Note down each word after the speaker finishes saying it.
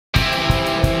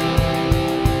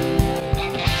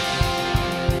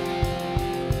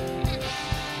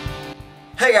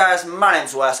Hey guys, my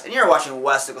name's Wes, and you're watching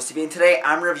Wes Nichols TV, and today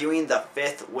I'm reviewing The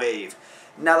Fifth Wave.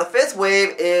 Now, The Fifth Wave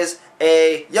is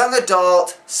a young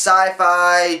adult,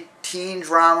 sci-fi, teen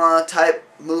drama type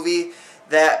movie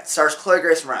that stars Chloë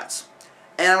Grace Moretz.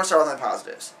 And I'm going to start with my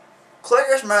positives. Chloë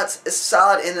Grace Moretz is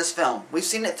solid in this film. We've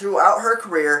seen it throughout her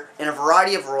career in a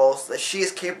variety of roles that she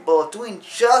is capable of doing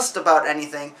just about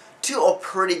anything to a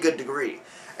pretty good degree.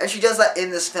 And she does that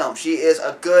in this film. She is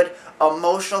a good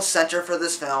emotional center for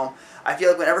this film. I feel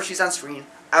like whenever she's on screen,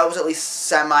 I was at least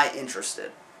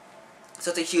semi-interested.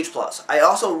 So it's a huge plus. I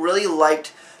also really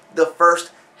liked the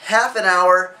first half an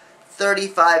hour,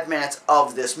 35 minutes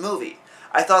of this movie.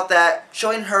 I thought that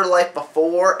showing her life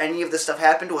before any of this stuff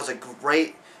happened was a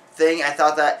great thing. I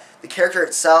thought that the character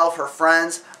itself, her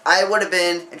friends, I would have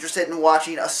been interested in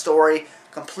watching a story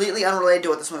completely unrelated to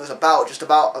what this movie was about, just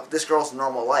about this girl's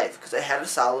normal life, because it had a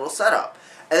solid little setup.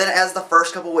 And then as the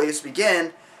first couple waves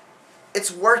begin,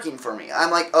 it's working for me. I'm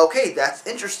like, okay, that's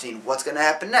interesting. What's going to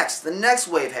happen next? The next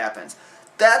wave happens.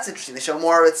 That's interesting. They show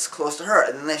more of it's close to her,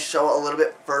 and then they show a little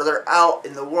bit further out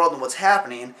in the world and what's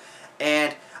happening.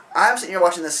 And I'm sitting here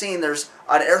watching the scene. There's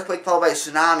an earthquake followed by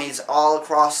tsunamis all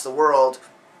across the world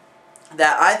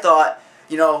that I thought,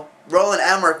 Roland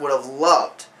Emmerich would have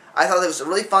loved. I thought it was a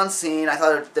really fun scene. I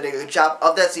thought it did a good job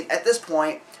of that scene. At this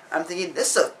point, I'm thinking,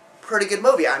 this is a pretty good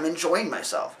movie. I'm enjoying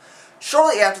myself.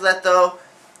 Shortly after that, though,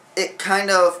 it kind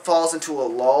of falls into a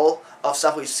lull of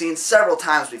stuff we've seen several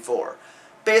times before.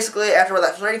 Basically, after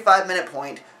that 35-minute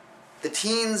point, the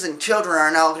teens and children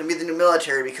are now going to be the new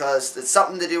military because it's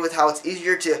something to do with how it's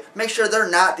easier to make sure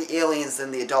they're not the aliens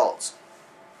than the adults.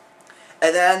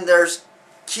 And then there's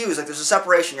cues, like there's a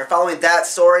separation. You're following that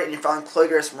story and you're following Chloë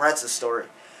Grace Moretz's story.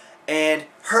 And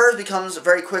hers becomes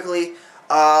very quickly,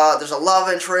 there's a love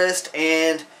interest,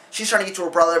 and she's trying to get to her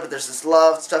brother, but there's this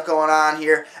love stuff going on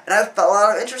here. And I felt a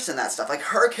lot of interest in that stuff. Like,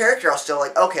 her character, I was still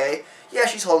like, okay, yeah,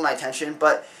 she's holding my attention,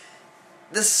 but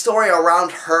this story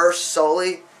around her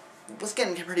solely was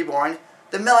getting pretty boring.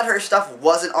 The military stuff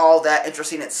wasn't all that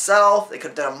interesting itself. They could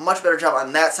have done a much better job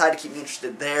on that side to keep me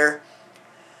interested there.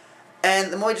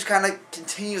 And the movie just kind of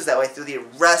continues that way through the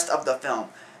rest of the film.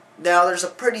 Now, there's a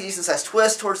pretty decent-sized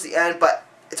twist towards the end, but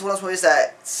it's one of those movies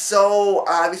that's so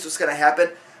obvious what's going to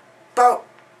happen. About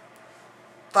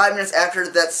 5 minutes after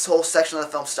that whole section of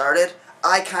the film started,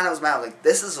 I kind of was mad, like,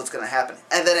 this is what's going to happen.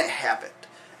 And then it happened.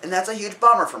 And that's a huge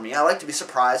bummer for me. I like to be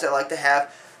surprised. I like to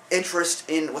have interest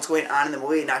in what's going on in the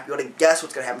movie and not be able to guess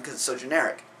what's going to happen because it's so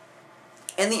generic.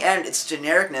 In the end, its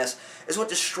genericness is what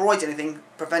destroys anything,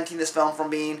 preventing this film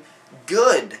from being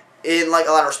good in, like,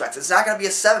 a lot of respects. It's not going to be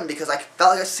a 7 because I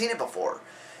felt like I've seen it before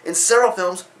in several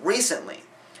films recently.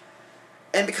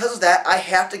 And because of that, I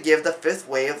have to give The Fifth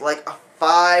Wave, like, a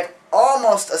 5,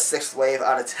 almost a 6th wave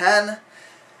out of 10.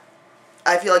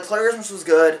 I feel like Chloë Grace was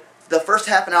good. The first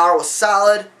half an hour was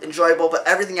solid, enjoyable, but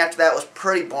everything after that was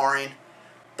pretty boring.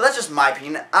 But that's just my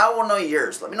opinion. I want to know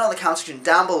yours. Let me know in the comment section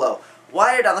down below.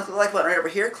 While you're down, click the like button right over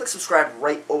here. Click subscribe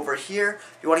right over here.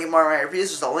 If you want to get more of my reviews,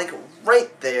 there's a link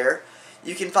right there.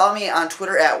 You can follow me on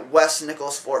Twitter at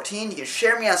WesNichols14. You can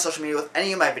share me on social media with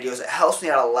any of my videos. It helps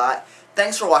me out a lot.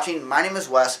 Thanks for watching. My name is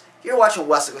Wes. You're watching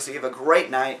Wes Nichols. So you have a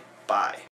great night. Bye.